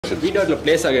questions. VDOT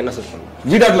place ஆக என்ன sir பண்ணணும்?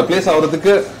 VDOT place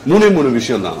ஆகிறதுக்கு மூணு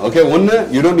விஷயம் தான். Okay, ஒன்னு,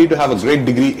 you don't need to have a great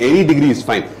degree. Any degree is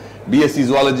fine. BSc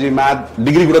zoology, math,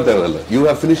 degree கூட தேவையில்லை. You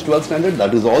have finished 12th standard,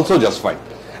 that is also just fine.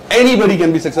 Anybody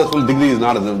can be successful. Degree is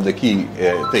not the key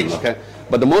thing. Okay,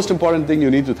 but the most important thing,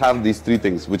 you need to have these three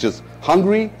things, which is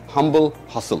hungry, humble,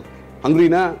 hustle. Hungry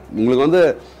na உங்களுக்கு வந்து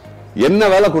என்ன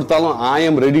வேலை கொடுத்தாலும் I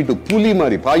am ready to புலி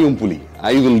மாதிரி பாயும் புலி.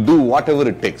 I will do whatever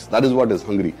it takes. That is what is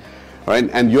hungry, right?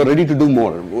 And you're ready to do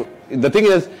more. The thing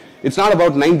is, it's not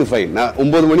about 9 to 5. நான்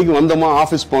 9 மணிக்கு வந்தோமா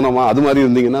ஆபீஸ் போனோமா அது மாதிரி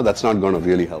இருந்தீங்கன்னா that's not going to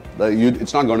really help.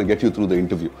 It's not going to get you through the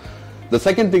interview. The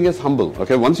second thing is humble.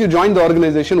 Okay, once you join the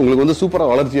organization, உங்களுக்கு வந்து சூப்பரா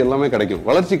வளர்ச்சி எல்லாமே கிடைக்கும்.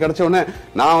 வளர்ச்சி கிடைச்ச உடனே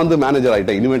நான் வந்து மேனேஜர்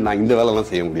ஆயிட்டேன், இனிமே நான் இந்த வேலை எல்லாம்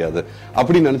செய்ய முடியாது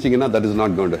அப்படி நினைச்சீங்கன்னா that is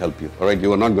not going to help you. All right,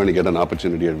 you are not going to get an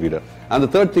opportunity at VDOT. And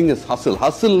the third thing is hustle.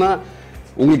 Hustleனா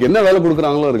உங்களுக்கு என்ன வேலை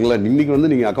கொடுக்குறாங்களோ இருக்குல்ல, இன்னைக்கு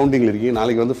வந்து நீங்க அக்கவுண்டிங்ல இருக்கீங்க,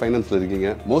 நாளைக்கு வந்து ஃபைனான்ஸ்ல இருக்கீங்க.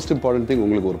 மோஸ்ட் இம்பார்ட்டன்ட் திங்,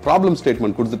 உங்களுக்கு ஒரு ப்ராப்ளம்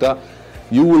ஸ்டேட்மெண்ட் கொடுத்துட்டா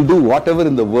you will do whatever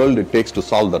in the world it takes to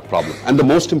solve that problem. And the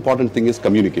most important thing is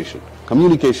communication.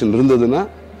 Communication இருந்ததுன்னா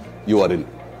you are in.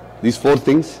 These 4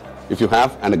 things if you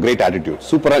have, and a great attitude.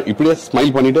 Super, இப்படியே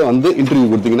smile பண்ணிட்டு வந்து interview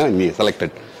கொடுத்தீங்கன்னா நீ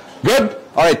selected. Good.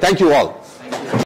 All right, thank you all.